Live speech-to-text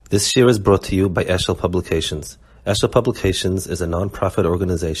This year is brought to you by Eshel Publications. Eshel Publications is a non-profit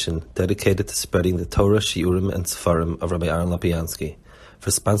organization dedicated to spreading the Torah, Shiurim, and Sefarim of Rabbi Aaron Lapiansky. For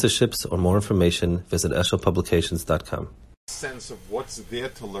sponsorships or more information, visit eshelpublications.com. Sense of what's there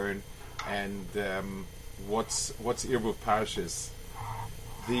to learn and what's Irbuv Parashas.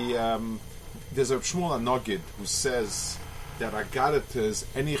 There's a Shmuel Anogid who says that Agadat is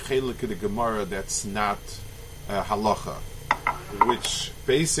any chelik of the Gemara that's not halacha, which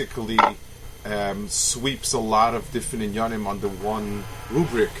basically sweeps a lot of different inyanim under one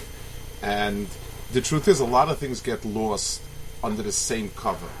rubric. And the truth is, a lot of things get lost under the same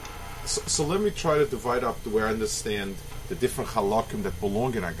cover. So let me try to divide up the way I understand the different halakim that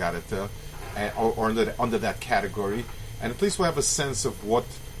belong in Agadata, or under that category, and at least we'll have a sense of what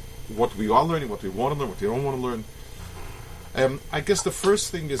we are learning, what we want to learn, what we don't want to learn. I guess the first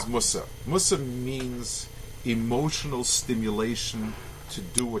thing is Musa. Musa means emotional stimulation to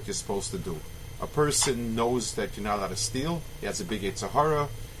do what you're supposed to do. A person knows that you're not allowed to steal. He has a big Yetzer Hara.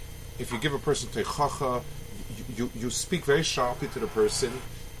 If you give a person teichacha, you speak very sharply to the person,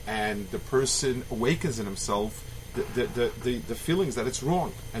 and the person awakens in himself the feelings that it's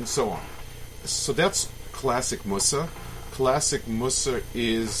wrong, and so on. So that's classic Musa. Classic Musa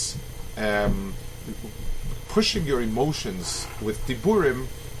is pushing your emotions with diburim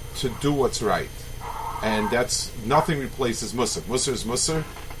to do what's right. And that's, nothing replaces Musa. Musa is Musa,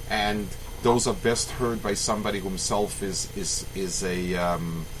 and those are best heard by somebody who himself is a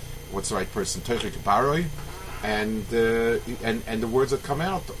what's the right person? Teichik Baroi. And the words that come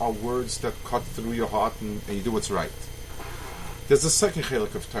out are words that cut through your heart, and you do what's right. There's a second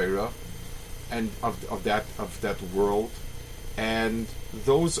chelik of Torah, and of that world, and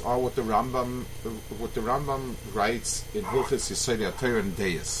those are what the Rambam writes in Hilchos Yesodei Torah and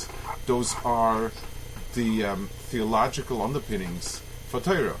Deis. Those are the theological underpinnings for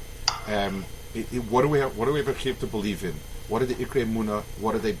Torah. What do we have here to believe in? What are the Ikrei Emunah?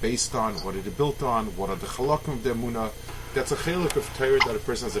 What are they based on? What are they built on? What are the Chalakim of the Emunah? That's a chelik of Torah that a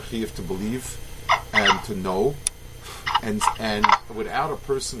person has a chiyuv to believe and to know. And without a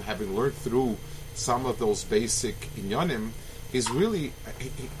person having learned through some of those basic inyanim, is really,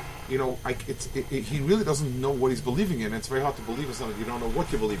 he really doesn't know what he's believing in. It's very hard to believe in something you don't know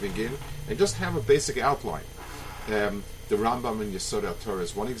what you're believing in, and just have a basic outline. The Rambam in Yesodei Torah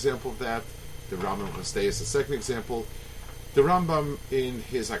is one example of that. The Rambam in Hastei is the second example. The Rambam in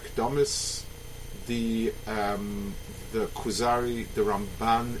his Akdamis, the Kuzari, the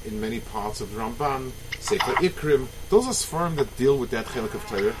Ramban in many parts of the Ramban, Sefer Ikrim, those are sfarim that deal with that chelik of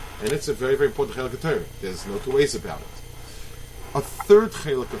Torah, and it's a very, very important chelik of Torah. There's no two ways about it. A third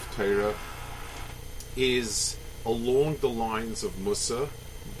chelik of Torah is along the lines of Musa,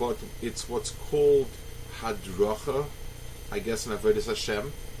 but it's what's called Hadracha, I guess in Avodas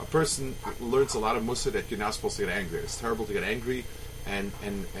Hashem. A person learns a lot of Musa that you're not supposed to get angry. It's terrible to get angry, and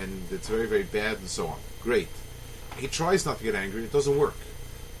it's very, very bad, and so on. Great. He tries not to get angry. It doesn't work,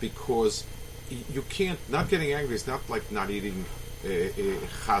 because you can't. Not getting angry is not like not eating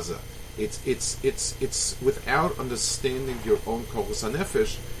chaza. It's without understanding your own kochos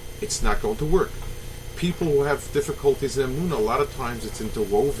hanefesh, it's not going to work. People who have difficulties in emunah, a lot of times it's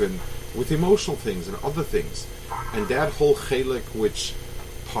interwoven with emotional things and other things, and that whole chelik, which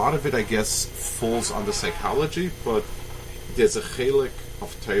part of it, I guess, falls under psychology, but there's a chelik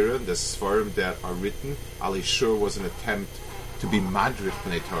of Torah, there's svarim that are written. Ali Shur was an attempt to be madrich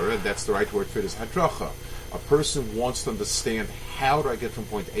b'nei Torah, and that's the right word for it, is hadracha. A person wants to understand, how do I get from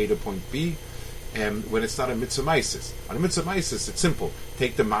point A to point B, and when it's not a mitzvah maisis. On a mitzvah maisis, it's simple.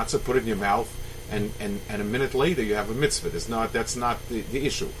 Take the matzah, put it in your mouth, and a minute later you have a mitzvah. That's not the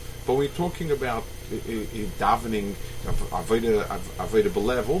issue. But we're talking about davening, avodah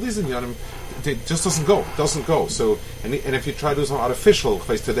belev, all these inyanim, it just doesn't go. So, and if you try to do something artificial,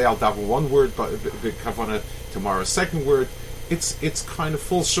 like today I'll daven one word, but kavanah tomorrow a second word, it's kind of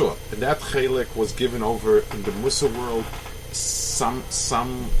falls short. And that chelik was given over in the Musa world. Some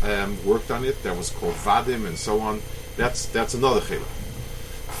worked on it. That was called vadim and so on. That's another chelik.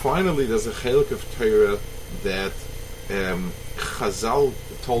 Finally, there's a chelik of Torah that Chazal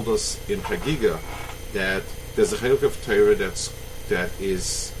told us in Chagiga, that there's a chelik of Torah that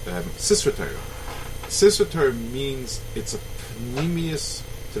is Sisra Torah. Sisra Torah means it's a pnimius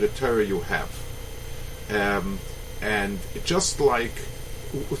to the Torah you have. And just like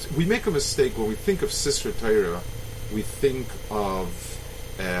we make a mistake when we think of Sisra Torah, we think of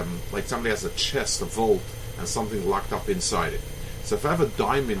like somebody has a chest, a vault, and something locked up inside it. So if I have a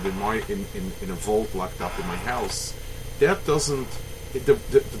diamond in a vault locked up in my house, that doesn't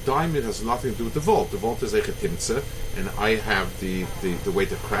the diamond has nothing to do with the vault. The vault is a chetimtze, and I have the way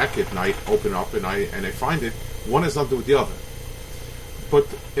to crack it, and I open up and I find it. One has nothing to do with the other. But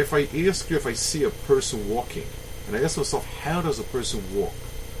if I ask you, if I see a person walking, and I ask myself, how does a person walk?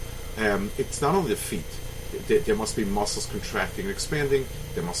 It's not only the feet. There must be muscles contracting and expanding.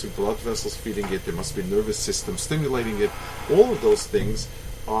 There must be blood vessels feeding it. There must be nervous system stimulating it. All of those things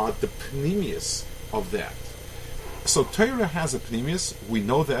are the pneumius of that. So Torah has a pneumius. We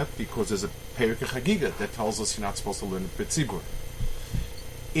know that because there's a Perek Chagiga that tells us you're not supposed to learn it b'tzibur.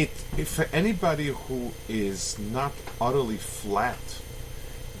 If for anybody who is not utterly flat,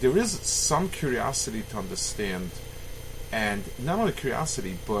 there is some curiosity to understand, and not only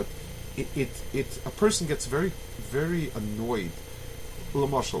curiosity, but a person gets very, very annoyed.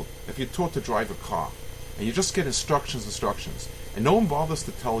 L'mashal, if you're taught to drive a car, and you just get instructions, and no one bothers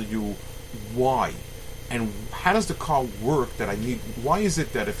to tell you why, and how does the car work that I need, why is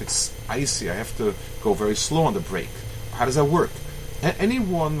it that if it's icy, I have to go very slow on the brake? How does that work?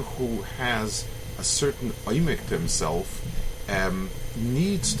 Anyone who has a certain oimek to himself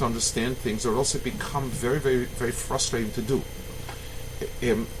needs to understand things, or else it become very, very, very frustrating to do.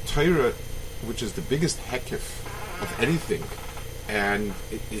 Torah, which is the biggest hekif of anything, and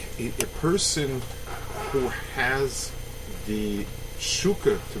a person who has the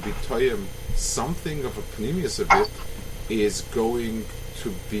shuka to be toyim, something of a pneumius of it, is going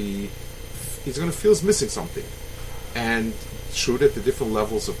to be, he's going to feel he's missing something. And true that the different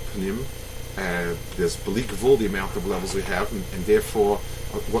levels of pnim, there's belikvul, the amount of levels we have, and therefore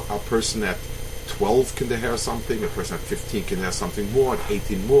a person at 12 can have something, a person at 15 can have something more, at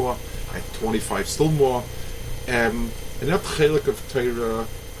 18 more, at 25 still more. And that chelik of Torah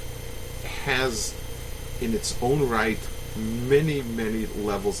has in its own right many, many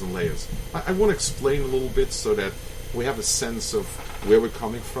levels and layers. I want to explain a little bit so that we have a sense of where we're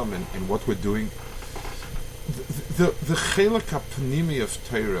coming from and what we're doing. The chelik hapnimi of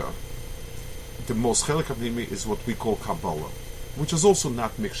Torah, the most chelik hapnimi is what we call Kabbalah, which is also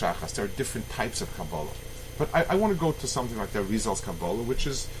not mikshachas. There are different types of Kabbalah. But I want to go to something like the Rizal's Kabbalah, which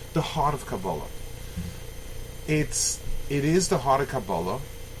is the heart of Kabbalah. It is the heart of Kabbalah,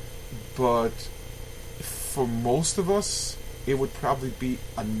 but for most of us, it would probably be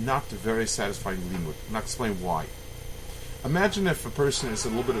a not very satisfying limud. And I'll explain why. Imagine if a person is a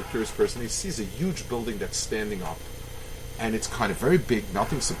little bit of a curious person, he sees a huge building that's standing up, and it's kind of very big,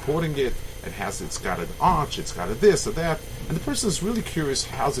 nothing supporting it, it's got an arch, it's got a this or that, and the person is really curious,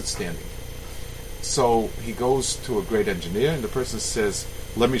 how's it standing? So he goes to a great engineer, and the person says,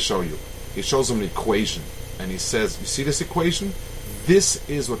 let me show you. He shows him an equation, and he says, you see this equation? This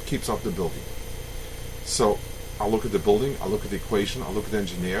is what keeps up the building. So I'll look at the building, I'll look at the equation, I'll look at the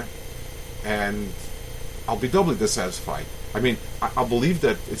engineer, and I'll be doubly dissatisfied. I mean, I'll believe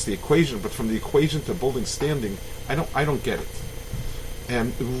that it's the equation, but from the equation to building standing, I don't get it.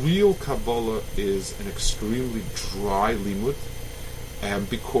 And real Kabbalah is an extremely dry limud,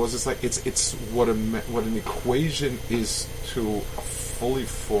 because it's like it's what an equation is to a fully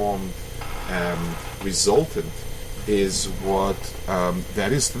formed resultant is what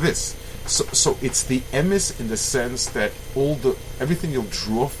that is to this. So it's the emes in the sense that everything you'll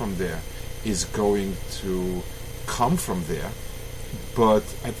draw from there is going to come from there, but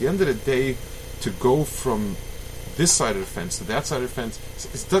at the end of the day, to go from this side of the fence to that side of the fence,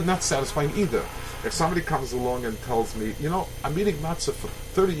 it's not satisfying either. If somebody comes along and tells me, I'm eating matzah for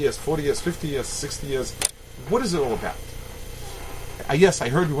 30 years, 40 years, 50 years, 60 years, what is it all about? Yes, I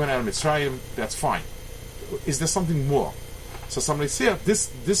heard we went out of Mitzrayim, that's fine. Is there something more? So somebody says, yeah, this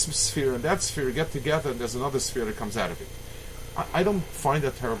sphere and that sphere get together and there's another sphere that comes out of it. I don't find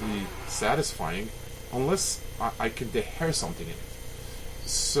that terribly satisfying unless I can deher something in it.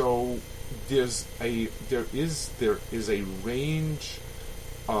 So there is a range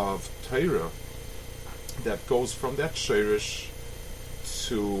of Torah that goes from that shirish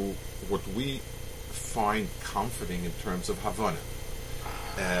to what we find comforting in terms of Havana.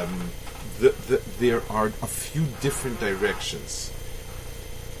 There are a few different directions.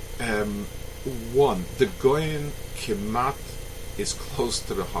 One, the Goyen Kemat is close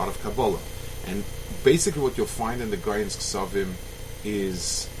to the heart of Kabbalah. And basically what you'll find in the Goyen's Ksavim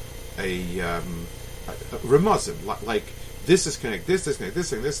is a remazim, like this is connected, this is connected,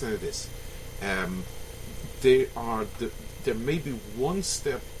 this and this. There may be one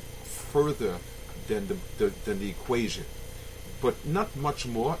step further than the equation, but not much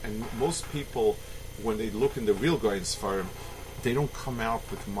more. And most people, when they look in the real Goyen's Sfarim, they don't come out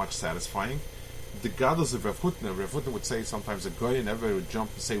with much satisfying. The gadol of Rav Hutner would say sometimes a Goyen, everybody would jump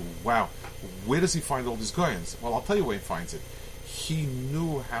and say, wow, where does he find all these Goyens? Well, I'll tell you where he finds it. he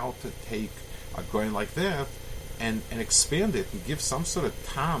knew how to take a going like that and expand it and give some sort of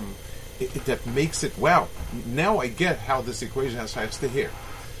tam that makes it, wow, now I get how this equation has to here.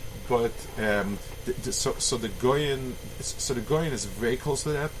 But so the goyin is very close to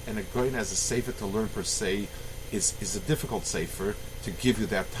that, and a goyin as a sefer to learn per se is a difficult sefer to give you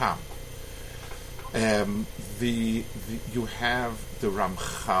that tam. You have the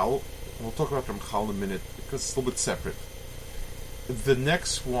Ramchal. We'll talk about Ramchal in a minute because it's a little bit separate. The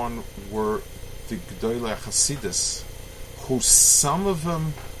next one were the G'dolei Hasidus, who some of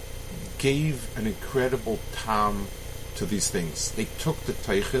them gave an incredible tam to these things. They took the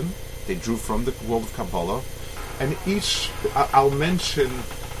Teichen, they drew from the world of Kabbalah, and each, I'll mention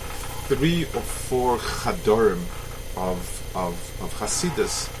 3 or 4 Chadorim of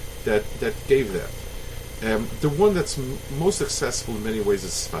Hasidus that gave that. The one that's most accessible in many ways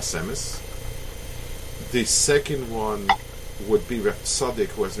is Sfasemis. The second one would be Reb Tzaddik,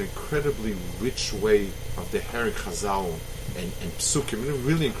 who has an incredibly rich way of the Herek Chazal and Psukim, in a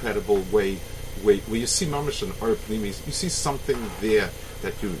really incredible way where you see Mamash and Or Pnimis, you see something there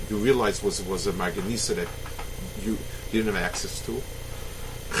that you realize was a Marganisa that you didn't have access to.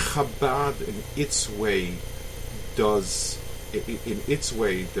 Chabad, in its way, the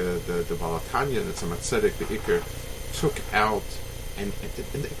Balatanya, the Tzemach Tzedek, the Iker, took out, and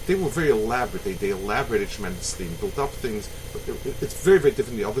they were very elaborate. They elaborated tremendously and built up things. But it's very, very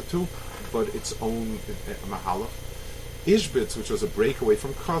different than the other two, but its own mahalach. Ishbitz, which was a breakaway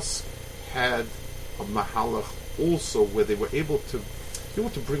from Kos, had a mahalach also where they were able to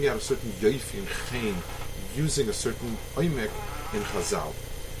bring out a certain yoifi and chen using a certain oimek in Chazal.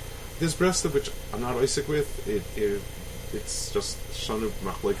 This Bresta, which I'm not oisik with, it's just Shanu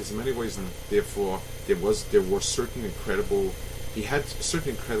Machlekes in many ways, and therefore there were certain incredible. He had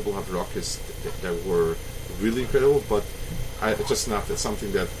certain incredible havrakis that were really incredible, but it's just not. That's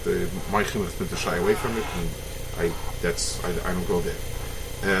something that my chimur has been to shy away from it, and I don't go there.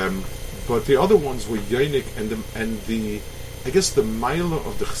 But the other ones were Yonik, and the I guess the mila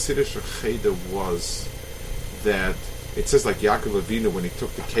of the Chassidish Cheder was that it says like Yaakov Avinu when he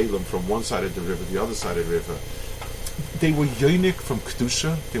took the Kalim from one side of the river to the other side of the river. They were yonik from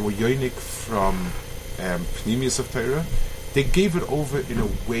Kedusha. They were yonik from Pnimius of Torah. They gave it over in a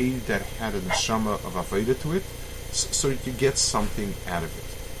way that had a neshama of Avodah to it, so you get something out of it.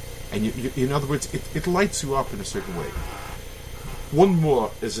 And you, in other words, it lights you up in a certain way. One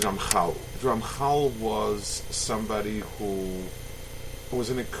more is Ramchal. Ramchal was somebody who was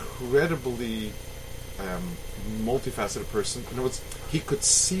an incredibly multifaceted person. In other words, he could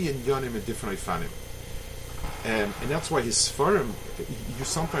see in Yonim in different Ifanim. And that's why his Sfarim, you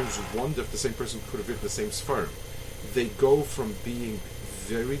sometimes wonder if the same person could have written the same Sfarim. They go from being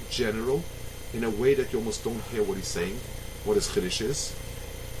very general, in a way that you almost don't hear what he's saying, what his Chiddush is,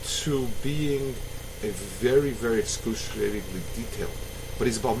 to being a very, very excruciatingly detailed. But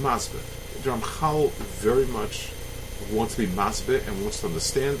he's about Masbeh. Ramchal very much wants to be Masbeh and wants to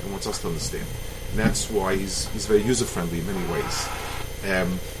understand and wants us to understand. And that's why he's very user-friendly in many ways.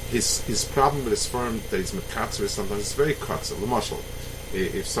 His problem with his firm that he's mekatzer is sometimes it's very katzer. L'mashal,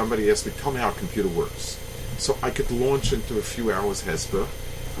 if somebody asks me, tell me how a computer works, so I could launch into a few hours hesba,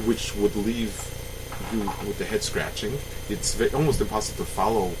 which would leave you with the head scratching. It's almost impossible to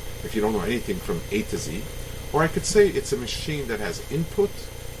follow if you don't know anything from A to Z. Or I could say it's a machine that has input,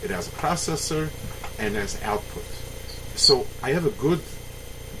 it has a processor, and has output. So I have a good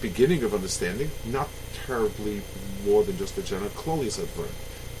beginning of understanding, not terribly more than just the general klolius adverb.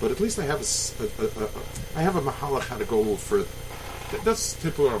 But at least I have a mahalach how to go a little further. That's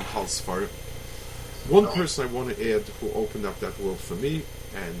typical of Ramchal's Sfarim. One person I want to add who opened up that world for me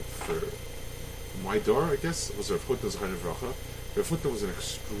and for my door, I guess, was Rav Hutner Zechariah Nevracha. Rav Hutner was an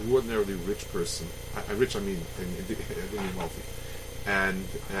extraordinarily rich person. I mean wealthy. And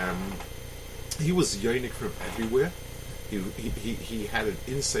he was yonik from everywhere. He had an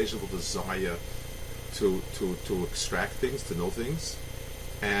insatiable desire to extract things, to know things,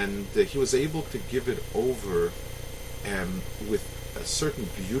 and he was able to give it over with a certain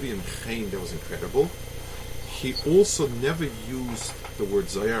beauty and chen that was incredible. He also never used the word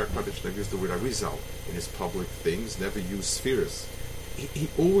Zohar Kodesh, never used the word Arizal in his public things, never used spheres. He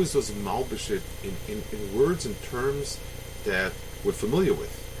always was malbishit in words and terms that we're familiar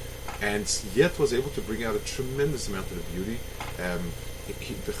with, and yet was able to bring out a tremendous amount of the beauty.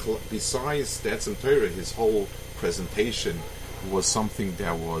 Besides that and Torah, his whole presentation was something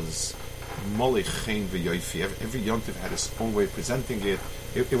that was Molech-chen v'yoifi. Every yontiv had his own way of presenting it.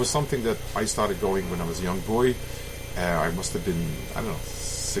 It was something that I started going when I was a young boy. I must have been,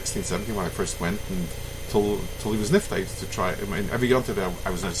 16, 17 when I first went, and till he was nifta. I used to try. I mean, every yontiv I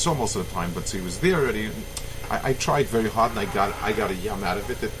was not so most of the time, but so he was there already. I tried very hard, and I got a yam out of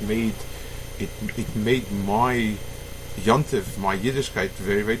it. It made my yontiv, my Yiddishkeit,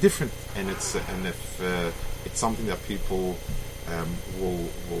 very, very different. And if it's something that people will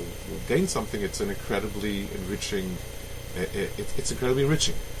gain something, it's an incredibly enriching. It's incredibly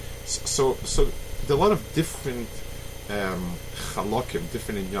enriching. So there are a lot of different chalokim,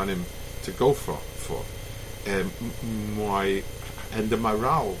 different inyanim to go for. And the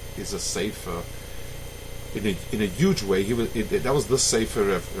Maral is a sefer in a huge way. That was the sefer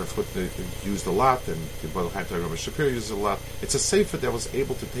Rav used a lot, and the Baal Chaim Rabbi Shapiro used a lot. It's a sefer that was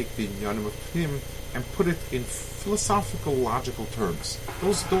able to take the inyanim of him and put it in philosophical, logical terms.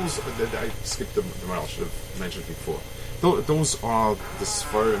 Those I skipped the Maral, should have mentioned before. Those are the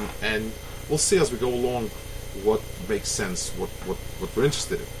Sfarim, and we'll see as we go along what makes sense, what we're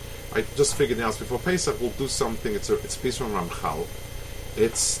interested in. I just figured now, before Pesach, we'll do something. It's a piece from Ramchal.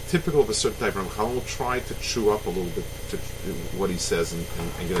 It's typical of a certain type of Ramchal. We'll try to chew up a little bit to what he says and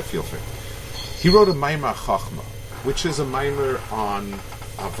get a feel for it. He wrote a Maimer HaChochma, which is a Maimer on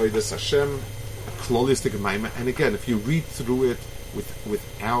Avodas Hashem, a klolistic Maimer. And again, if you read through it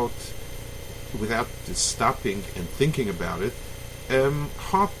without stopping and thinking about it,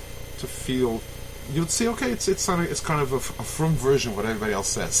 hard to feel. You'd say, okay, it's kind of a frum version of what everybody else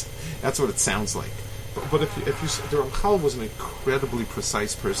says. That's what it sounds like. But if you the Ramchal was an incredibly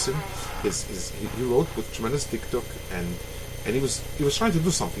precise person. He wrote with tremendous diktuk, and he was trying to do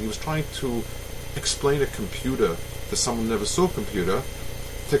something. He was trying to explain a computer to someone who never saw a computer,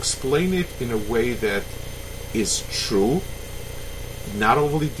 to explain it in a way that is true, not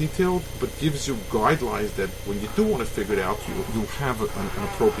overly detailed, but gives you guidelines that when you do want to figure it out, you'll have an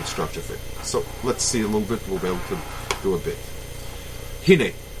appropriate structure for it. So let's see a little bit. We'll be able to do a bit.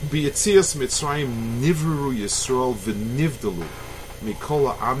 Hine, b'yetzias Mitzrayim nivru Yisrael v'nivdalu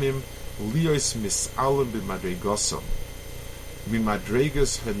mikol ha'amim liyos mis'alim b'madregosam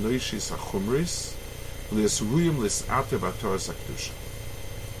mimadregas hanoishis ha'chumris liyos ruyim lis'ate b'atoras ha'kedusha.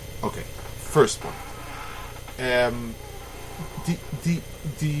 Okay, first point.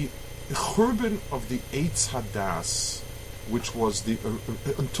 The churban of the Eitz Hadas, which was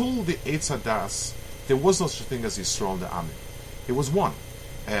until the Eitz Hadas, there was no such thing as Yisrael and the Amin. It was one.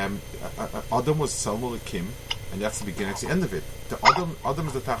 Adam was Tzelem Elokim, and that's the beginning. That's the end of it. The Adam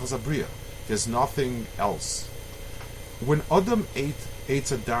is the Tachas Abriya. There's nothing else. When Adam ate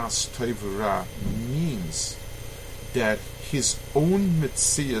Eitz Hadas Toivura, means that his own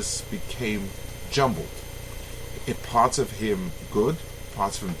Metzias became jumbled. Parts of him good,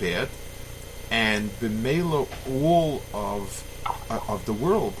 parts of him bad, and b'meila all of the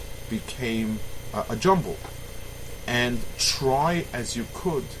world became a jumble. And try as you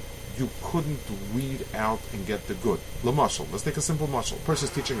couldn't weed out and get the good. L'mashal, let's take a simple mashal. A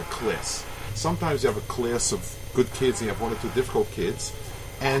person's teaching a class. Sometimes you have a class of good kids and you have one or two difficult kids,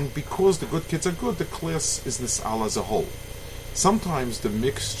 and because the good kids are good, the class is nis'al as a whole. Sometimes the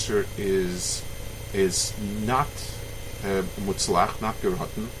mixture is not mutzlach, not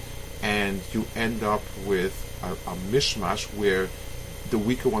gerotten, and you end up with a mishmash where the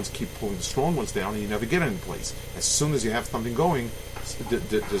weaker ones keep pulling the strong ones down, and you never get any place. As soon as you have something going,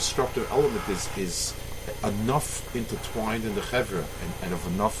 the disruptive element is enough intertwined in the chevra and of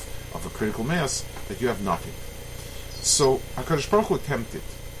enough of a critical mass that you have nothing. So HaKadosh Baruch Hu attempted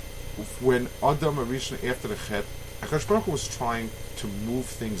when Adam Arishon after the Chet, HaKadosh Baruch Hu was trying to move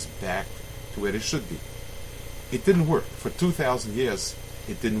things back to where they should be. It didn't work. For 2,000 years,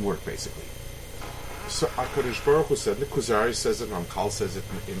 it didn't work, basically. So HaKadosh Baruch Hu said, the Kuzari says it, Ramchal says it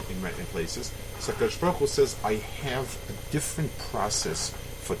in places. So HaKadosh Baruch Hu says, I have a different process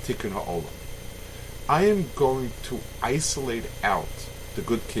for Tikkun HaOlam. I am going to isolate out the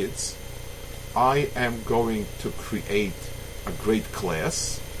good kids. I am going to create a great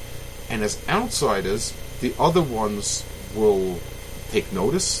class. And as outsiders, the other ones will take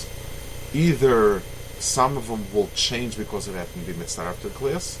notice. Either some of them will change because it happened to be mitzvah after the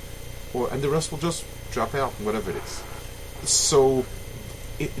class, and the rest will just drop out, whatever it is. So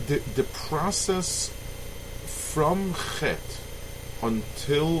the process from Chet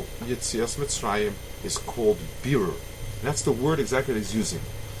until Yetzias Mitzrayim is called Birur. That's the word exactly that he's using.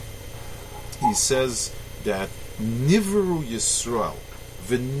 He says that Nivru Yisrael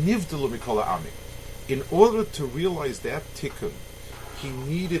v'nivdalu mikol ha'amim. In order to realize that tikkun, he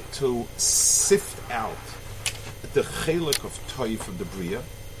needed to sift out the chelik of Toy from the Bria,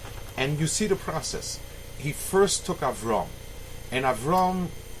 and you see the process. He first took Avram, and Avram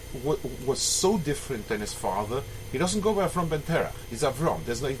was so different than his father. He doesn't go by Avram ben Terach. He's Avram.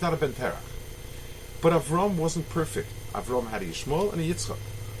 He's not a ben Terach. But Avram wasn't perfect. Avram had a Yishmael and a Yitzchak.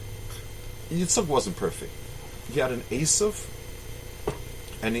 Yitzchak wasn't perfect. He had an Esav,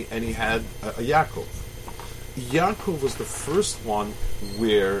 and he had a Yaakov. Yaakov was the first one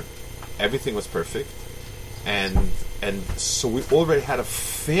where everything was perfect, and so we already had a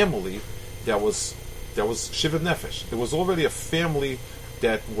family that was Shiva Nefesh. There was already a family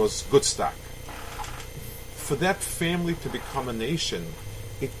that was good stock. For that family to become a nation,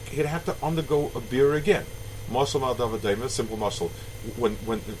 it had to undergo a beer again. Mashal Ma'adav, simple mashal.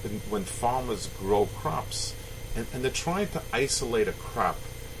 When farmers grow crops, and they're trying to isolate a crop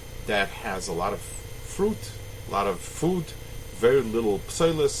that has a lot of fruit, a lot of food, very little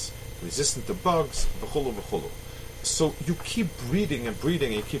psoilus, resistant to bugs, v'chulu v'chulu. So you keep breeding and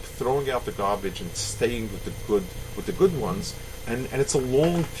breeding, and you keep throwing out the garbage and staying with the good ones, and it's a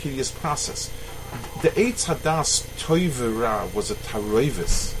long, tedious process. The Eitz Hadas Toivera was a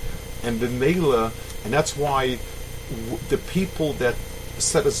taroivis, and the Mela, and that's why the people that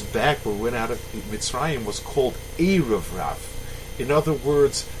set us back when we went out of Mitzrayim was called Erev Rav. In other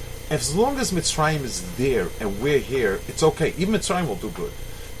words, as long as Mitzrayim is there and we're here, it's okay. Even Mitzrayim will do good.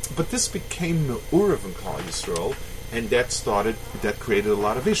 But this became Me'urav in Klal Yisrael, and that created a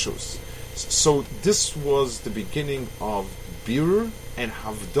lot of issues. So this was the beginning of Birur and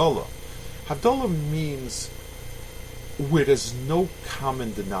Havdalah. Havdalah means where there's no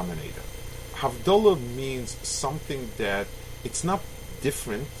common denominator. Havdalah means something that it's not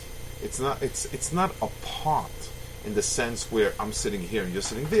different, it's not apart in the sense where I'm sitting here and you're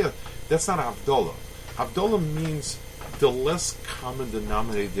sitting there. That's not Havdalah. Havdalah means the less common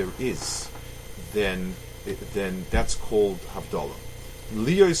denominator there is, then that's called Havdalah.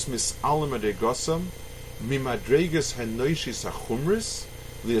 Lios mis'alim adegosam mimadregas hanoishis achumris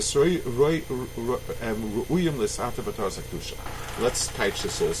liasroi ru'uyim lesata b'taras hakdusha. Let's catch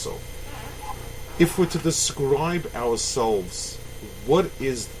this also. If we're to describe ourselves, what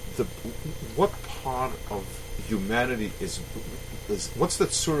part of humanity is what's the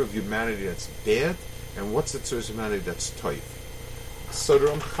tzur of humanity that's bad, and what's the tzur of humanity that's toiv? So the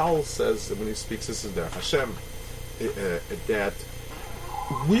Ramchal says, when he speaks, this is there, Hashem, that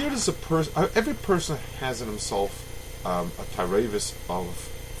where does a person, every person has in himself a tyrevis of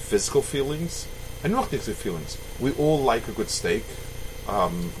physical feelings and ruchnichzik feelings. We all like a good steak.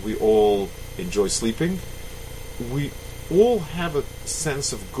 We all enjoy sleeping. We all have a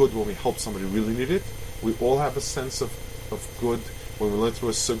sense of good when we help somebody really need it. We all have a sense of good when we learn through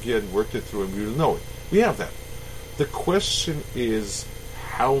a sugya and worked it through and we really know it. We have that. The question is,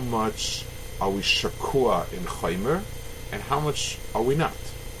 how much are we shakua in chaymer, and how much are we not?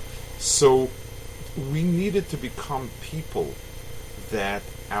 So we needed to become people that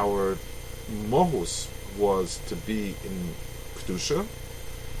our mohus was to be in kedusha,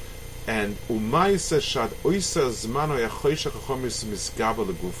 and umayse shad oisa zmano yachoysha chachomis misgaba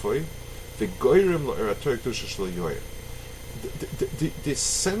legufoi v'goyrim lo'eratoy kedusha shlo yoyer. The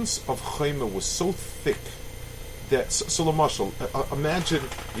sense of chaymer was so thick that, so Lamashal, imagine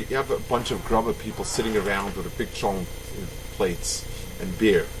you have a bunch of grubber people sitting around with a big chong plates and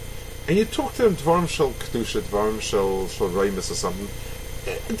beer, and you talk to them dvarim shel kedusha, dvarim shel reimus or something.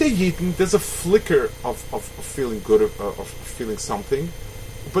 They're eating. There's a flicker of feeling good, of feeling something,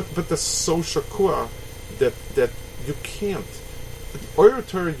 but there's so shakua that you can't.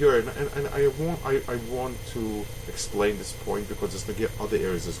 And I want to explain this point because it's going to get other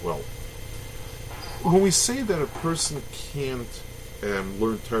areas as well. When we say that a person can't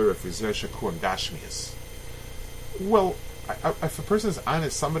learn Torah if he's shakur and gashmias, well, if a person is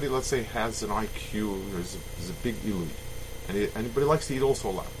honest, somebody, let's say, has an IQ, is a big ilui, but he likes to eat also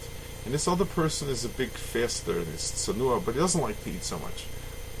a lot, and this other person is a big faster and is tsanua, but he doesn't like to eat so much.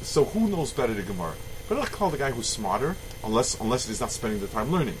 So who knows better the Gemara? But I'll call the guy who's smarter, unless he's not spending the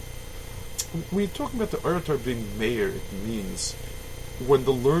time learning. When you're talking about the orator being mayor, it means when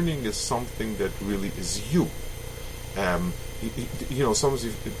the learning is something that really is you. Sometimes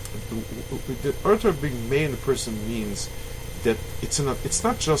the orator being mayor in the person means that it's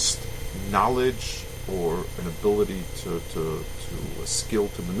not just knowledge or an ability to a skill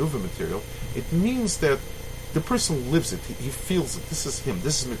to maneuver material. It means that the person lives it. He feels it. This is him.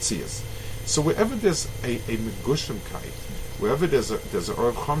 This is Metzias. So wherever there's a Megushimkeit, wherever there's a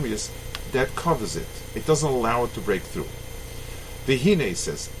Orav Chomrius, that covers it. It doesn't allow it to break through. Vehine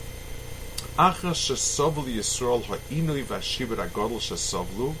says, Achas shesovlu Yisrael ha'inui v'ashibur ha'godol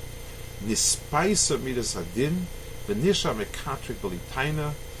shesovlu nispaisa midas hadin v'nisha mekatrik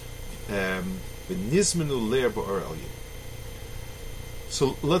b'litaina v'nizmenu le'er ba'or elyin.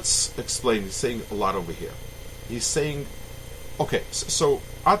 So let's explain. He's saying a lot over here. He's saying, okay, so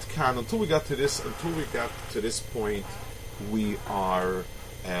Atkan, until we got to this point, we are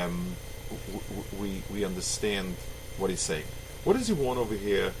we understand what he's saying. What does he want over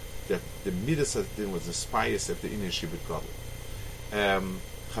here? That the midas hadin was the spice of the inishi b'gadol.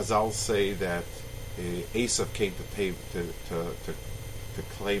 Chazal say that Esav came to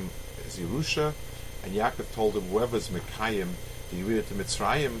claim Zerusha, and Yaakov told him, whoever's Mekayim, the Yerida to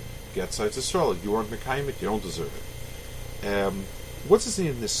Mitzrayim, gets out Yisrael. You aren't Mekayim it, you don't deserve it. What's his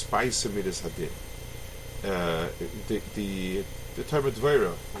name? The spice of Midas Hadin. The Talmud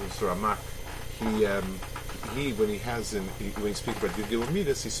Dvera, Mr. Ramak, he when he speaks about Gilgul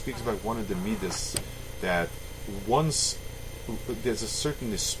Midas, he speaks about one of the Midas that once there's a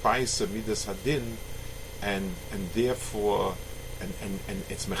certain spice of Midas Hadin, and therefore and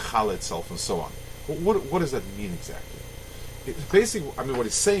it's mechala itself and so on. What does that mean exactly? Basically, what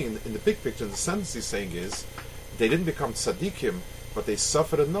he's saying in the big picture, the sentence he's saying is, they didn't become tzaddikim, but they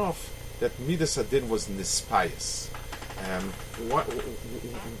suffered enough that Midas Hadin was nispayas.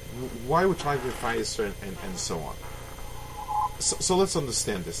 Why we're trying to be pious and so on. So let's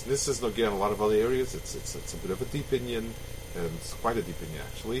understand this. This is again a lot of other areas. It's a bit of a deep Indian. It's quite a deep Indian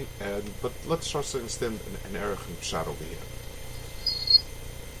actually. But let's try to understand an erech and pshat over here.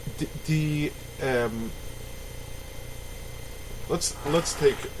 Let's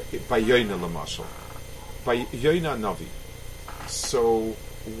take by Yoina Lamashal, by Yoina Navi. So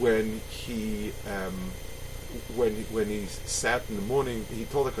when he sat in the morning, he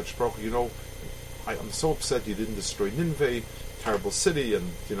told HaKadosh Baruch Hu, I'm so upset you didn't destroy Nineveh, terrible city,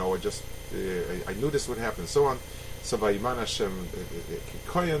 and I knew this would happen, and so on. So Vayiman Hashem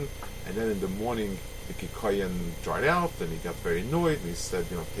Kikoyan, and then in the morning the Kikoyan dried out, and he got very annoyed, and he said,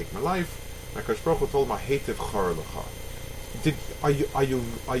 take my life. And HaKadosh Baruch Hu told him, Hatev Chor Lecha.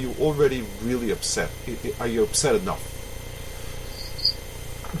 Are you already really upset? Are you upset enough?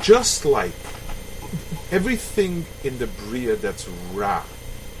 Just like everything in the Bria that's Ra,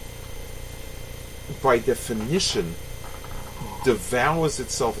 by definition, devours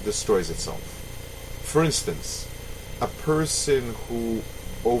itself and destroys itself. For instance, a person who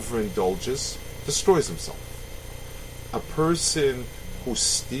overindulges destroys himself. A person who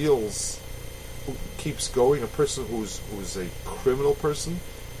steals, who keeps going, a person who's a criminal person,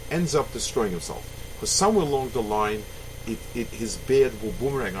 ends up destroying himself. Because somewhere along the line, his bad will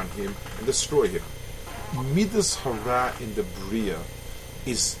boomerang on him and destroy him. Midas hara in the Bria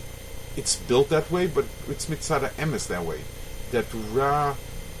it's built that way, but it's mitzada emes that way. That Ra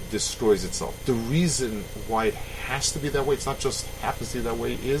destroys itself. The reason why it has to be that way, it's not just happens to be that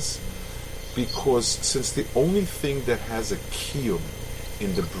way, is because since the only thing that has a kiyum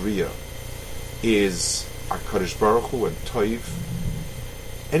in the Bria is HaKadosh Baruch Hu and Toiv,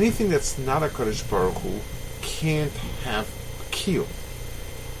 anything that's not HaKadosh Baruch Hu can't have kiyum.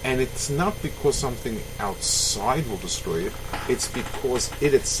 And it's not because something outside will destroy it, it's because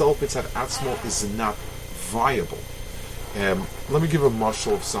it itself, it's at Atzmo, is not viable. Let me give a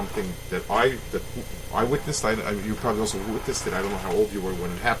marshal of something that I witnessed. You probably also witnessed it. I don't know how old you were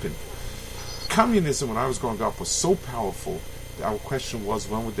when it happened. Communism, when I was growing up, was so powerful that our question was,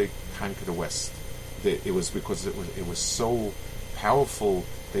 when would they conquer the West? It was because it was so powerful.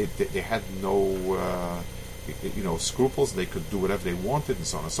 They had no scruples. They could do whatever they wanted, and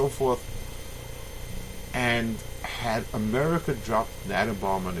so on and so forth. And had America dropped an atom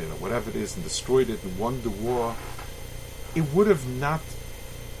bomb on it or whatever it is and destroyed it and won the war, it would have not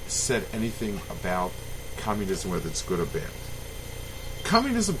said anything about communism, whether it's good or bad.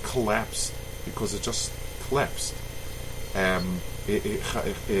 Communism collapsed because it just collapsed.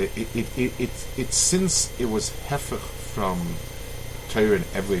 Since it was hefech from Torah in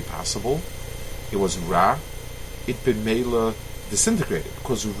every way possible, it was Ra, it been Mela disintegrated,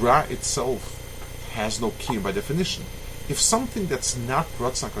 because Ra itself has no kiyum by definition. If something that's not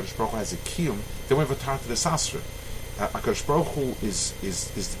Ratzon HaKadosh Baruch Hu has a kiyum, then we have a tar to the Sasra. HaKadosh Baruch Hu is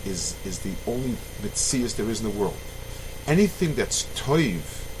the only Metzias there is in the world. Anything that's Toiv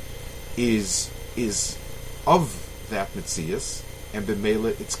is of that Metzias, and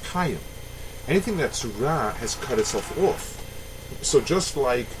B'Mela it's Kayim. Anything that's Ra has cut itself off. So just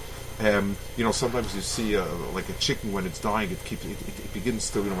like sometimes you see like a chicken when it's dying, it begins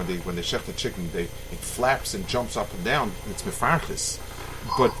to, when they chef the chicken, it flaps and jumps up and down, and it's mefarchis,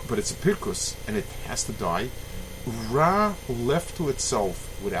 but it's a pirkus and it has to die. Ra, left to itself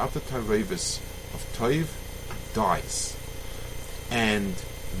without the tarevis of toiv, dies. And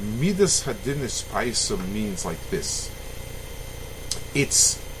midas hadin espaisa means like this.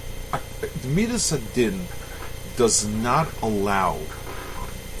 It's midas hadin does not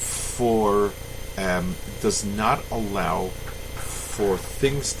for for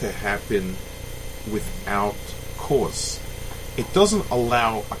things to happen without cause. It doesn't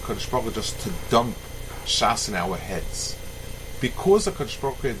allow HaKadosh Baruch Hu just to dump shas in our heads. Because HaKadosh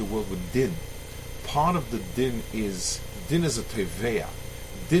Baruch Hu had the world with din, part of the din is a teveya.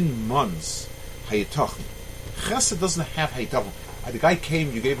 Din mons hayitochen. Chesed doesn't have hayitochen. The guy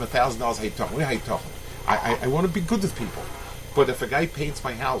came, you gave him $1,000 hayitochen. We're hayitochen. I want to be good with people. But if a guy paints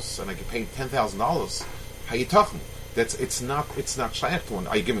my house and I get paid $10,000, hayitochen. It's not shaykh to one.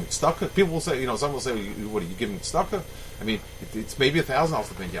 Are you giving tzedakah? People will say, some will say, what are you giving tzedakah? I mean, it's maybe $1,000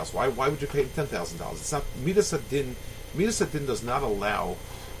 to paint your house. Why would you pay $10,000? It's not midas adin. Midas adin does not allow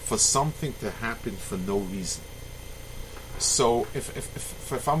for something to happen for no reason. So if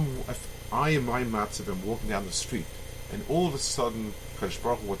I in my matzav am walking down the street and all of a sudden Kadosh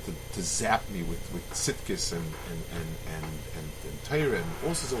Baruch Hu wanted to zap me with sitkis and Torah and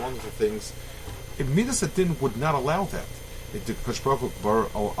all sorts of wonderful things, midas adin would not allow that. The Kadosh Baruch Hu bar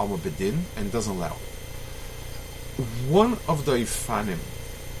alma bedin and doesn't allow it. One of the ifanim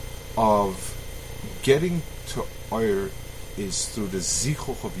of getting to Oyer is through the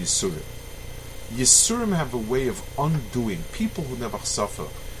zichuch of Yisurim. Yisurim have a way of undoing people who never suffer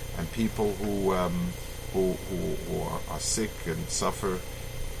and people who are sick and suffer.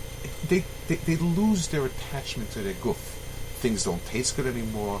 They lose their attachment to their guf. Things don't taste good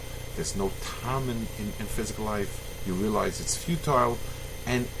anymore. There's no time in physical life. You realize it's futile,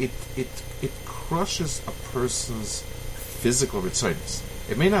 and it crushes a person's physical ritzonos.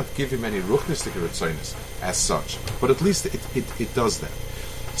 It may not give him any ruchnistic ritzonos as such, but at least it does that.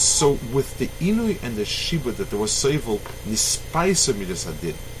 So with the inui and the shiba that there was seivel nispaisa midas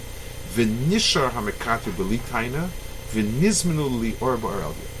adin, v'nishar hamekatu belitaina, v'nizmenu li orba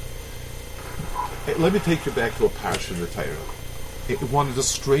aralya. Let me take you back to a parasha in the Torah. One of the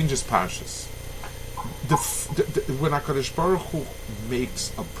strangest parashas. When HaKadosh Baruch Hu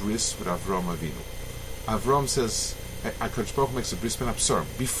makes a bris with Avram Avinu, Avram says, HaKadosh Baruch Hu makes a bris ben Absarim,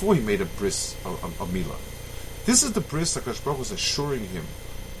 before he made a bris of Milah. This is the bris that HaKadosh Baruch Hu was assuring him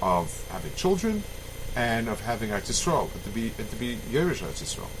of having children and of having Eretz Yisrael, and to be Yerush Eretz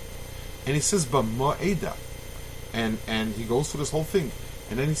Yisrael. And he says, B'ma Eda. And he goes through this whole thing.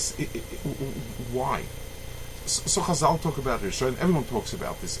 And then why? So Chazal talk about it, and everyone talks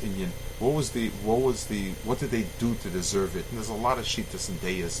about this Inyan. What did they do to deserve it? And there's a lot of Shittas and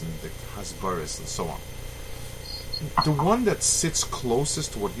Deyas and the Hasbaras and so on. The one that sits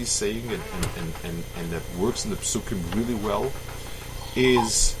closest to what he's saying and that works in the Psukim really well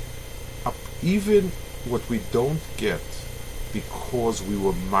is even what we don't get because we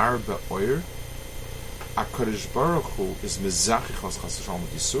were mar ba'oyer. HaKadosh Baruch Hu is mezachichas chas v'shalom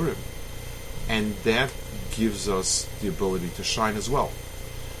yisurim, and that gives us the ability to shine as well.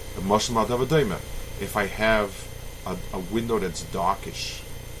 If I have a window that's darkish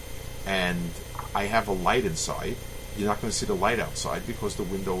and I have a light inside, you're not going to see the light outside because the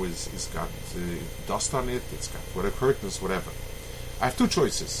window is got dust on it, it's got whatever curtains, whatever. I have two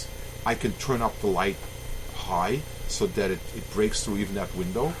choices. I can turn up the light high so that it breaks through even that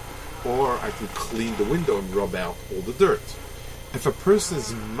window, or I can clean the window and rub out all the dirt. If a person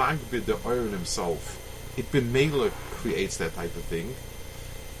is magbid the oil in himself, it b'meila creates that type of thing,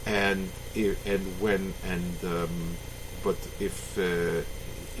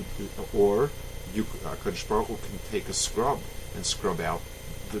 or HaKadosh Baruch Hu can take a scrub and scrub out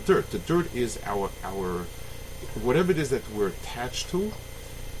the dirt. The dirt is our whatever it is that we're attached to,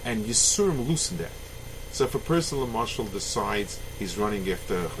 and Yisurim loosen that. So if a person, Lamashal, decides he's running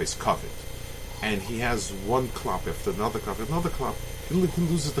after his covet, and he has one klap after another klap, he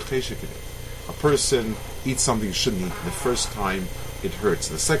loses the cheshek in it. A person eats something he shouldn't eat. The first time it hurts,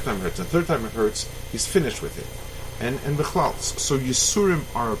 the second time it hurts, the third time it hurts, he's finished with it. And bechlal. So Yisurim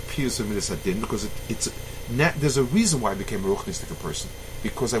are appears of midas adin because there's a reason why I became a ruchnistic person,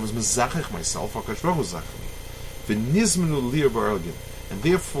 because I was mezachech myself. HaKadosh Baruch Hu zachech me. V'nizmenu lir ba'arelgin. And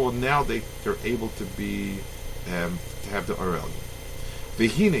therefore now they're able to be to have the arelgin.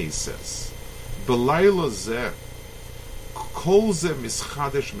 V'hine, he says, b'laylo zeh kol zeh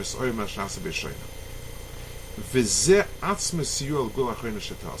mischadesh misoy mashasa b'shoyna v'zeh atzmes yu al gul achreina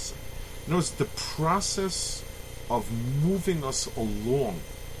shetasa. In other words, the process of moving us along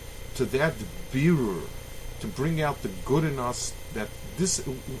to that birur, to bring out the good in us, that this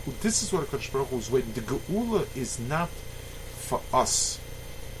is what HaKadosh Baruch Hu is waiting. The geula is not for us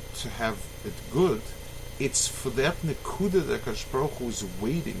to have it good, it's for that nekuda that HaKadosh Baruch Hu is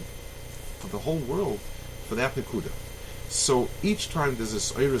waiting for the whole world, for that nekuda. So each time there's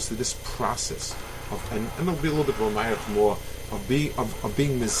this iris, this process of, and there'll be a little bit more of being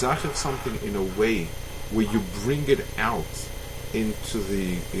mezachef something in a way where you bring it out into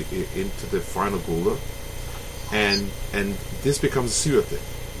the final gula, and this becomes a sira thing.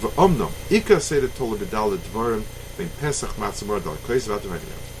 V'omnom ikar seder tola v'dal dvarim ben Pesach matzah dal kois v'atim.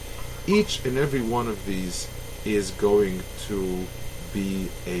 Each and every one of these is going to be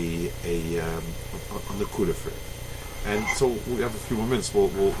a nakuda for it. And so we have a few more minutes. We'll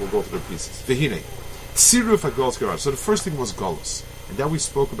go through the pieces. V'hinei tziruf hagolos garaj. So the first thing was galus, and then we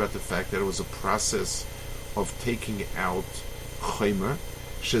spoke about the fact that it was a process of taking out chaymer.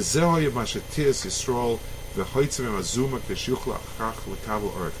 Shezehoy mashetis Yisrael v'hoitzim emazuma k'shuchla achach l'kabel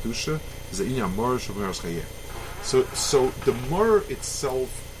or akdusha ze'inya mor shomeros chayeh. So the mor itself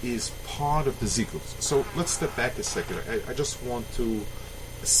is part of the zikus. So let's step back a second. I just want to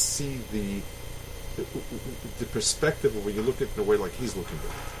see the perspective of when you look at it in a way like he's looking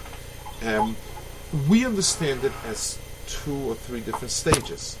at it. We understand it as 2 or 3 different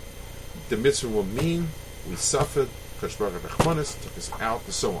stages. The mitzvah will mean we suffered, Kadosh Baruch Hu took us out,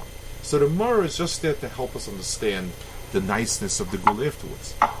 and so on. So the Mara is just there to help us understand the niceness of the gul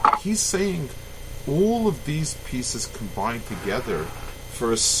afterwards. He's saying all of these pieces combined together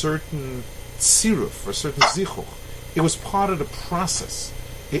for a certain tziruf, for a certain zichuch. It was part of the process.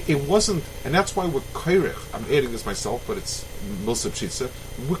 It wasn't, and that's why with kairich, I'm adding this myself, but it's Milsa Pshitza,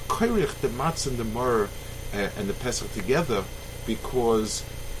 with kairich, the matzah and the mur and the Pesach together, because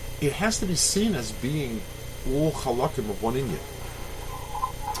it has to be seen as being all halakim of one Inyan.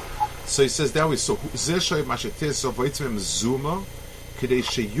 So he says that way, so zeshay mashetes so vaitzmem zuma kidei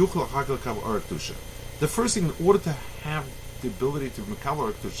sheyuchel hakal kav arakdusha. The first thing, in order to have the ability to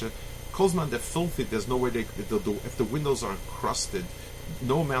mekabel arakdusha, kozman they're filthy, there's no way they'll do, if the windows are encrusted,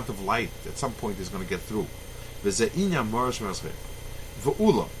 no amount of light at some point is going to get through. V'ze'inya marash me'aschef.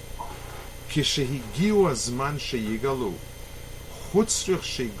 V'ula kishehigiu azman sheyigalu chutzrich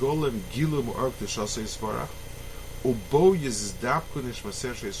shegolem gilu mu'ark d'shasei svarach ubo yizdapku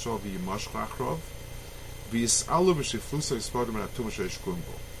nishmaser she'yisrael v'yimashcha achrov v'yisalu v'shiflusa v'spadim anatum she'yishkum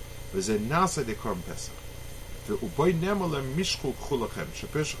bo v'zenasa dekorm pesach v'uboi nemalem mishchu k'chulachem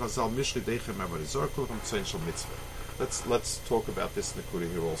shepesh chazal mishchi deichem avarizor kulachem tzayin shal mitzvah. Let's talk about this Nakuda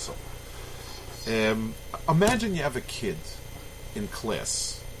here also. Imagine you have a kid in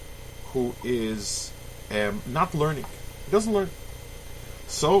class who is not learning. He doesn't learn.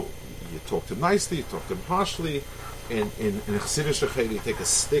 So you talk to him nicely, you talk to him harshly. In Chassidish Shechedi, you take a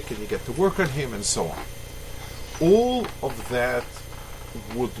stick and you get to work on him, and so on. All of that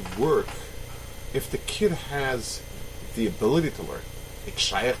would work if the kid has the ability to learn,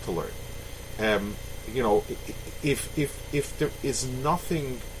 ikshayach to learn. If there is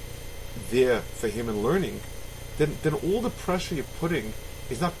nothing there for him in learning, then all the pressure you're putting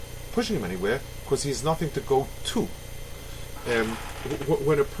is not pushing him anywhere, because he has nothing to go to.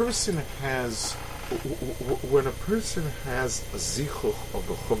 When a person has a zichuch of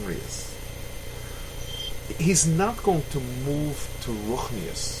the chumriyas, he's not going to move to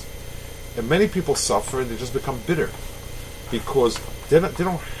ruchnias. And many people suffer and they just become bitter because they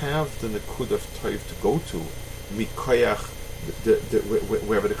don't have the nakud of toiv to go to mikoyach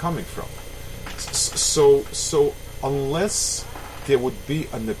wherever they're coming from. So unless there would be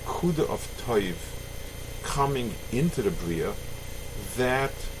a nakuda of toiv coming into the bria,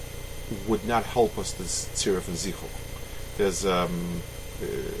 that would not help us to tziruf and zichel. There's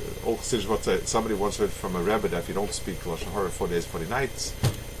somebody once heard from a rabbi that if you don't speak Lashon Hara 4 days, 40 nights,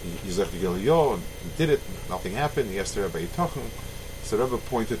 you zech Gilyo, and he did it, nothing happened. He asked the rabbi Yitochen. So the rabbi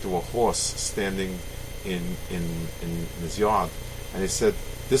pointed to a horse standing in his yard, and he said,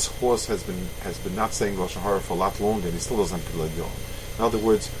 this horse has been not saying Lashon Hara for a lot longer, and he still doesn't have Gilyo. In other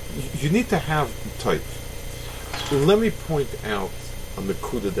words, you need to have type. Let me point out a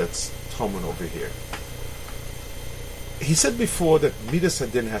Mekuda that's Toman over here. He said before that Midas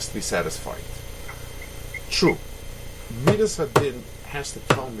Hadin has to be satisfied. True. Midas Hadin has to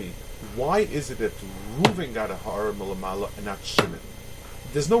tell me, why is it that Reuven got a Hara Milamala and not Shimon?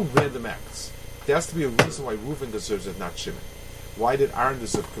 There's no random acts. There has to be a reason why Reuven deserves it, not Shimon. Why did Aaron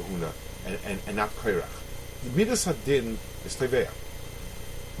deserve Kahuna and not Kairach? Midas Hadin is Teveya.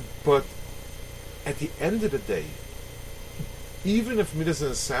 But at the end of the day, even if Midas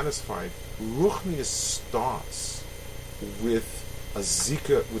is satisfied, Ruchnius starts with a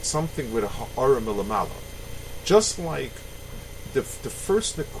zika, with something with a ha'ara milamala. Just like the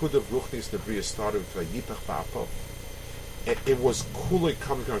first nekud of Ruchnius Nebriya started with Vayipach Ba'apav. It was kulei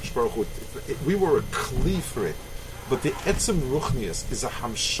coming from HaKadosh Baruch Hu. We were a kli for it. But the etzem Ruchnius is a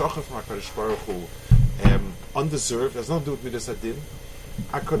hamshacha from HaKadosh Baruch Hu, undeserved. It has nothing to do with Midas Hadin.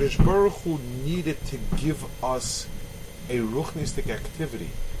 HaKadosh Baruch Hu needed to give us a ruchnistic activity.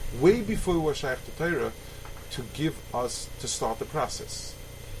 Way before we were shaykh to Torah, to give us to start the process.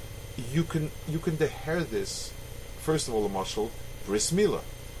 You can deher this. First of all, the mashal bris milah.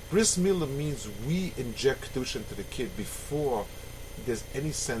 Bris milah means we inject kedusha into the kid before there's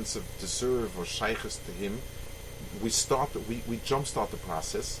any sense of deserve or shaykhus to him. We jumpstart the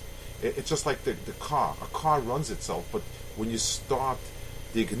process. It's just like the car. A car runs itself, but when you start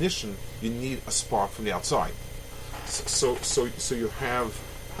the ignition, you need a spark from the outside. So you have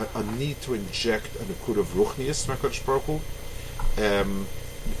a need to inject a nekud of ruchnius, HaKadosh Baruch Hu.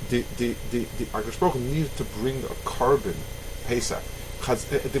 The HaKadosh Baruch Hu needed to bring a carbon Pesach.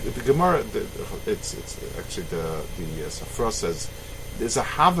 The Gemara, it's actually the Safra says there's a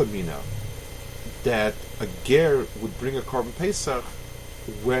havamina that a ger would bring a carbon Pesach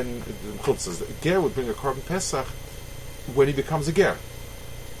when the Chutz says a ger would bring a carbon Pesach when he becomes a ger.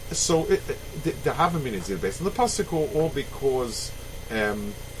 So the havamina is based on the pasuk, or because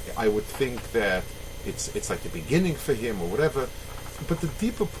I would think that it's like the beginning for him or whatever. But the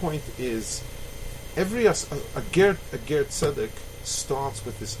deeper point is a ger tzedek starts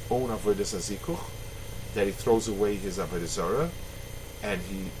with his own avodas hazikuch, that he throws away his avodah zarah, and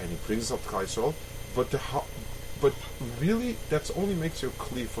he brings up Klal Yisrael. But really, that only makes you a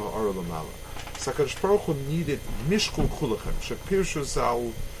kli for ha'ara l'mala. So HaKadosh Baruch Hu needed mishkul kulachem shepirshu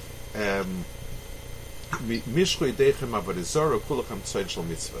zal mishkul yedechem avodah zarah kulachem tzod shel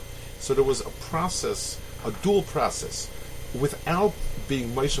mitzvah. So there was a process, a dual process, without being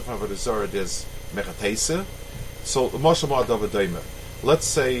Moshe avodah zarah. There's mechatesa. So Moshe Ma'adav. Let's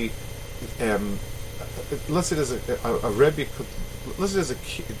say there's a Rebbe. Let's say there's a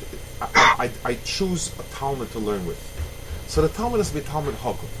kid. I choose a Talmud to learn with. So the Talmud has to be Talmud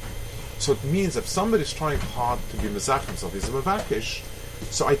Hagum. So it means if somebody's trying hard to be Mezach himself, he's a Mevakish,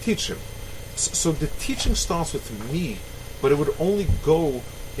 so I teach him. So the teaching starts with me, but it would only go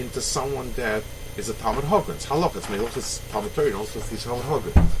into someone that is a Talmud Hagum. It's halach, it's Melech, it's Talmud Torah, and also teach Talmud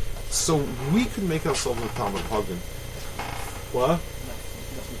Hagum. So we can make ourselves a Talmud Hagum. What?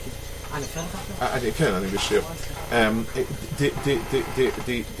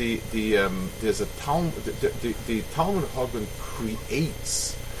 There's a Talmud. The Talmud Hagum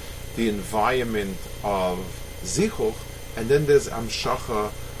creates the environment of zichuch, and then there's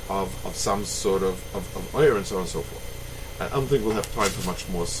amshacha of some sort of oyer and so on and so forth. I don't think we'll have time for much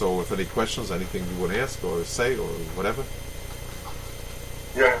more. So, if any questions, anything you want to ask or say or whatever.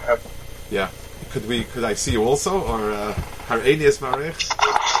 Yeah. Could I see you also, or Har'enius Marich?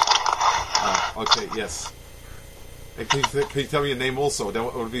 Okay. Yes. And can you tell me your name also? That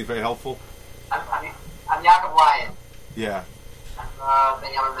would be very helpful. I'm Yaakov Lyon. Yeah. I'm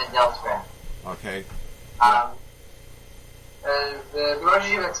Benjamin Mendel's friend. Okay. The Rosh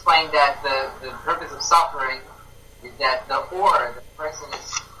Hashiva explained that the purpose of suffering is that the person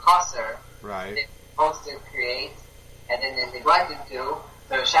is chaser. Right. They're supposed to create, and then they're neglected to.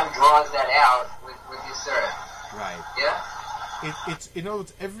 So Hashem draws that out with Yisur. Right. Yeah? It's in other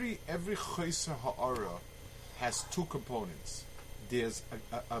words, every Chayser Ha'ara has two components. There's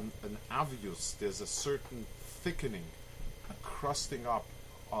an avius, there's a certain thickening, a crusting up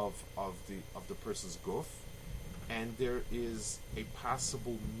of the person's guf, and there is a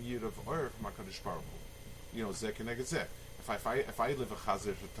possible need of oir from HaKadosh Baruch Hu. Zeh keneged zeh. If I live a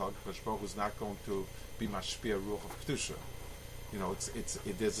chazer shetag, HaKadosh Baruch Hu is not going to be mashpia ruach of kedusha.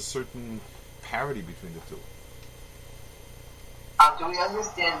 There's a certain parity between the two. Do we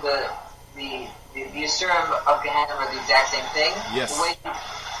understand the Yisurim of Gehenna are the exact same thing? Yes.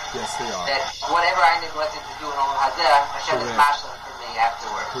 Yes, they are. That whatever I neglected to do in Olam Hazeh, Hashem is mashlim to me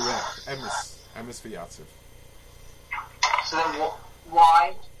afterwards. Correct. Emes v'yatziv. So then,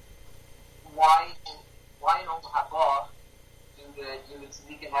 why in Olam Haba do the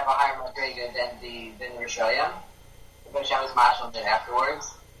tzaddikim have a higher madrega than the Rishayim? But Hashem is mashlim then afterwards.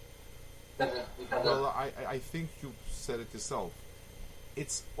 I think you said it yourself.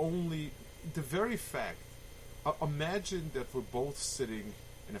 It's only the very fact. Imagine that we're both sitting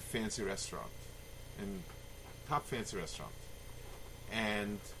in a fancy restaurant, in top fancy restaurant,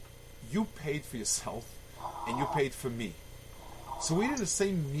 and you paid for yourself, and you paid for me. So we did the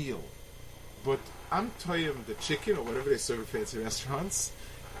same meal, but I'm toying the chicken or whatever they serve at fancy restaurants,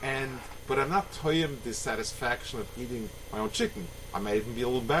 but I'm not toying the satisfaction of eating my own chicken. I may even be a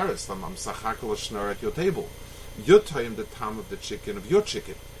little embarrassed. I'm sachakal or schnur at your table. You're toying the time of the chicken of your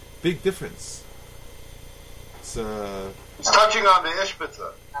chicken. Big difference. It's touching on the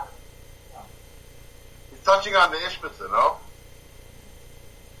ishbitza. He's touching on the ishbitza, no?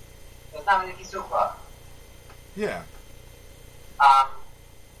 It's not the kisufa. Yeah.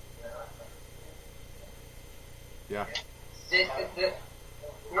 The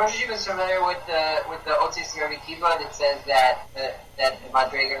Rosh Hashiva is familiar with the Otsis Yermi Kiva that says that the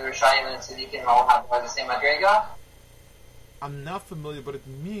Madrega, the Rishayim, and the Tzadikim all have the same Madrega. I'm not familiar, but it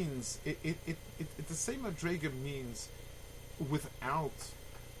means the same Madrega means without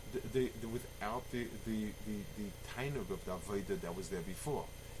the tainug of the Avodah that was there before.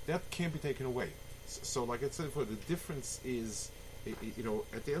 That can't be taken away. So like I said before, the difference is, at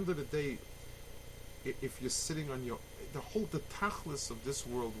the end of the day, if you're sitting on the tachlis of this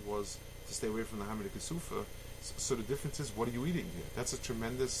world was to stay away from the Hamid Kesufa. So the difference is, what are you eating here? That's a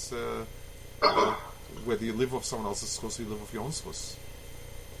tremendous, whether you live off someone else's schus or you live off your own schus.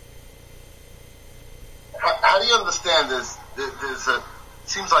 How do you understand this? It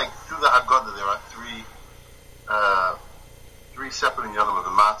seems like through the Haggadah there are three separate inyanim of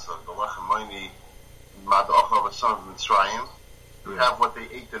the matzah, the lechem moini, mad ochma v'son of Mitzrayim. You have what they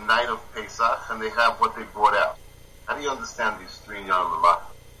ate the night of Pesach, and they have what they brought out. How do you understand these three inyanim of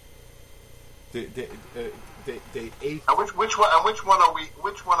the matzah? They ate. And which one are we?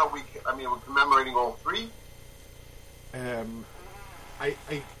 I mean, we're commemorating all three. I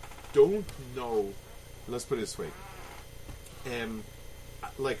don't know. Let's put it this way.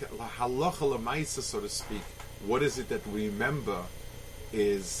 Like halacha lemaisa, so to speak. What is it that we remember?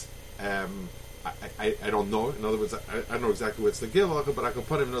 Is I don't know. In other words, I don't know exactly what's the halacha, but I can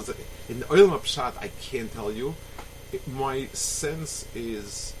put him in the oil pshat. I can't tell you. My sense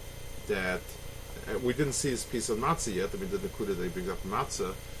is that we didn't see his piece of matzah yet. I mean, the Nakuda they bring up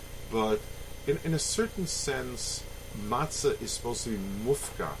matzah, but in a certain sense, matzah is supposed to be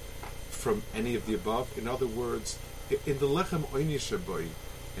mufka from any of the above. In other words, in the lechem oini shaboy,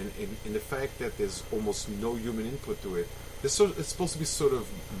 and in the fact that there's almost no human input to it, it's supposed to be sort of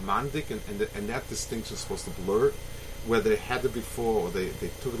mandik, and that distinction is supposed to blur, whether they had it before or they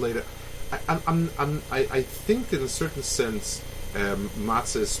took it later. I think in a certain sense,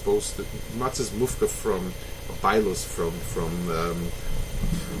 matzah is mufka from bailos from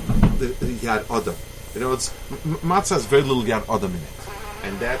the yad adam. Matzah has very little yad adam in it,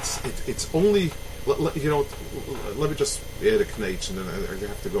 and that's it. It's only let me just add a knetch, and then I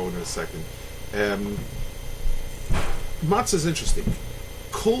have to go in a second. Matzah is interesting.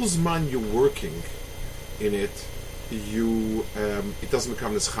 Kolzman you're working in it, it doesn't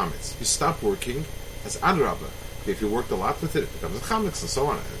become as chametz. You stop working as adrabah. If you worked a lot with it, it becomes a chametz and so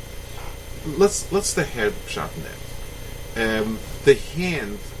on. Let's the head pshat in that. The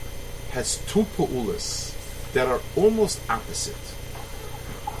hand has two pa'ulas that are almost opposite.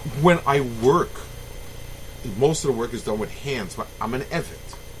 When I work, most of the work is done with hands, but I'm an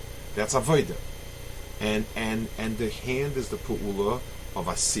eved. That's avodah. And the hand is the pa'ula of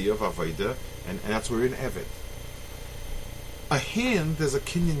asiyah, of avodah, and that's where we're in eved. A hand, there's a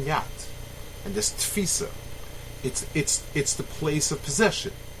kinyan yat, and there's tfisa. It's the place of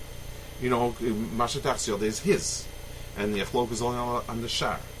possession. Mashatach Yod is his, and the Echlok is only on the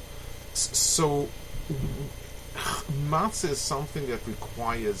shar. So, matzah is something that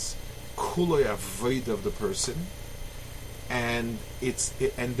requires kulay avodah of the person, and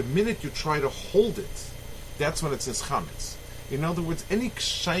the minute you try to hold it, that's when it says chametz. In other words, any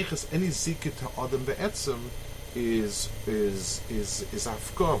shaychus, any zikah to adam be'etzem is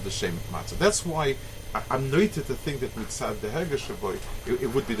afkar of the shem matzah. That's why I'm noted to think that mitzad the hergeshaboy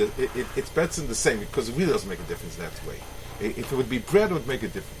it would be it's better than the same, because it really doesn't make a difference that way. If it would be bread, it would make a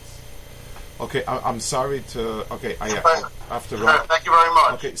difference. Okay, I'm sorry to. Okay, I have to run. Thank you very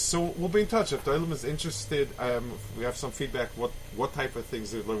much. Okay, so we'll be in touch if the Elam is interested. We have some feedback. What type of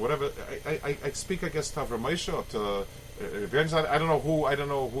things they learn, whatever. I speak, I guess, to Avram Moshe or to. I don't know who. I don't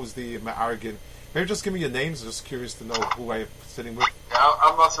know who's the Ma'argin. Maybe just give me your names. I'm just curious to know who I'm sitting with. Yeah,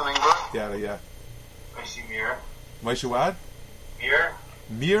 I'm listening, bro. Yeah. Moshe Mir. Moshe what? Mir.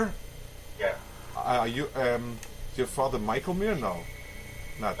 Mir? Yeah. Are you your father Michael Mir? No.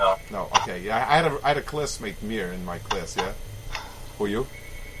 No. Okay. Yeah, I had a classmate Mir in my class. Yeah. Who are you?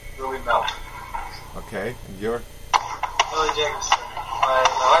 Louis Mel. Okay. And you're? Willie Jacobson. My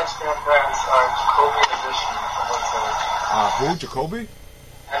wife's grandparents are Jacoby and Hershey from one side. Who? Jacoby?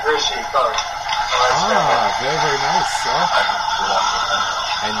 And Hershey, color. Very, very nice.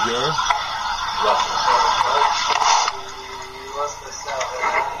 And you're? Russell.